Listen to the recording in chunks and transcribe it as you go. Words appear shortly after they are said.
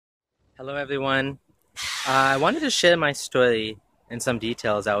Hello everyone. I wanted to share my story in some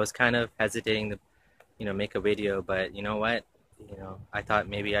details. I was kind of hesitating to, make a video, but you know what? I thought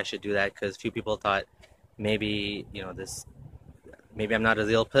maybe I should do that because few people thought maybe, maybe I'm not a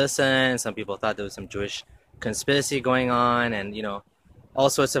real person. Some people thought there was some Jewish conspiracy going on, and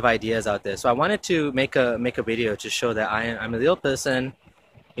all sorts of ideas out there. So I wanted to make a video to show that I'm a real person.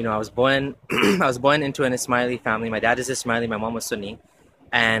 I was born I was born into an Ismaili family. My dad is Ismaili, my mom was Sunni,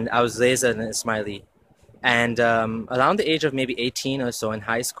 and I was raised as an Ismaili. And around the age of maybe 18 or so in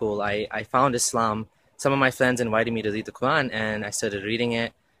high school, I found Islam. Some of my friends invited me to read the Quran, and I started reading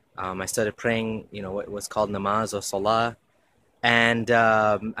it. I started praying, what was called namaz or salah, and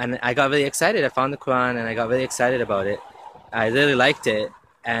I got really excited. I found the Quran, and I got really excited about it. I really liked it,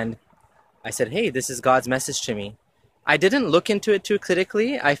 and I said, "Hey, this is God's message to me." I didn't look into it too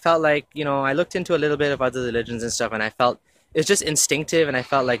critically. I felt like, I looked into a little bit of other religions and stuff, and I felt it's just instinctive, and I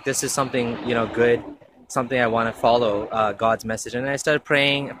felt like this is something, good, something I want to follow, God's message. And I started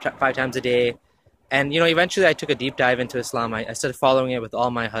praying 5 times a day, and eventually I took a deep dive into Islam. I started following it with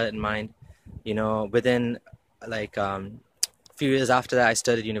all my heart and mind. Within like a few years after that, I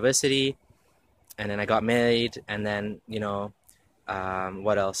started university, and then I got married, and then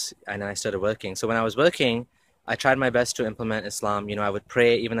what else? And then I started working. So when I was working, I tried my best to implement Islam. I would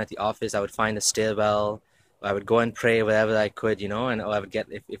pray even at the office. I would find a stairwell. I would go and pray wherever I could, and I would get,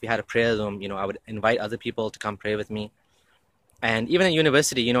 if we had a prayer room, I would invite other people to come pray with me. And even at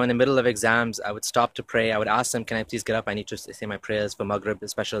university, in the middle of exams, I would stop to pray. I would ask them, "Can I please get up? I need to say my prayers for Maghrib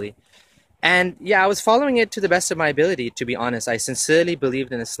especially." And yeah, I was following it to the best of my ability, to be honest. I sincerely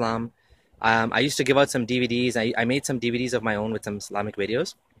believed in Islam. I used to give out some DVDs. I made some DVDs of my own with some Islamic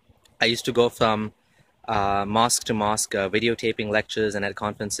videos. I used to go from mosque to mosque, videotaping lectures and at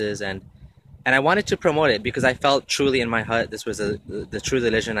conferences, and I wanted to promote it because I felt truly in my heart this was the true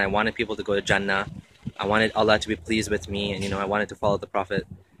religion. I wanted people to go to Jannah. I wanted Allah to be pleased with me, and I wanted to follow the Prophet.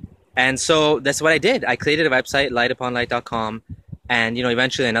 And so that's what I did. I created a website, lightuponlight.com, and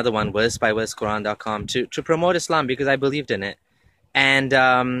eventually another one, versebyversequran.com, to promote Islam because I believed in it. And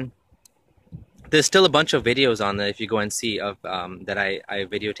there's still a bunch of videos on there if you go and see of that I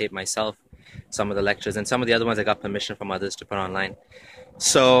videotape myself, some of the lectures, and some of the other ones I got permission from others to put online.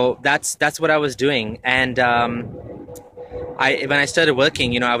 So that's what I was doing. And when I started working,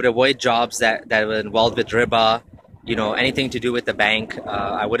 I would avoid jobs that were involved with riba, anything to do with the bank.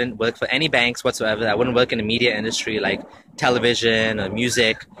 I wouldn't work for any banks whatsoever. I wouldn't work in the media industry like television or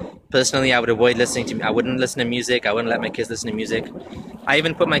music. Personally, I would avoid I wouldn't listen to music. I wouldn't let my kids listen to music. I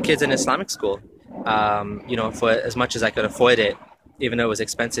even put my kids in Islamic school, for as much as I could afford it, even though it was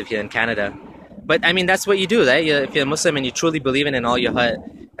expensive here in Canada. But I mean, that's what you do, right? If you're a Muslim and you truly believe in it in all your heart.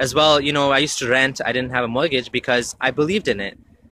 As well, I used to rent. I didn't have a mortgage because I believed in it.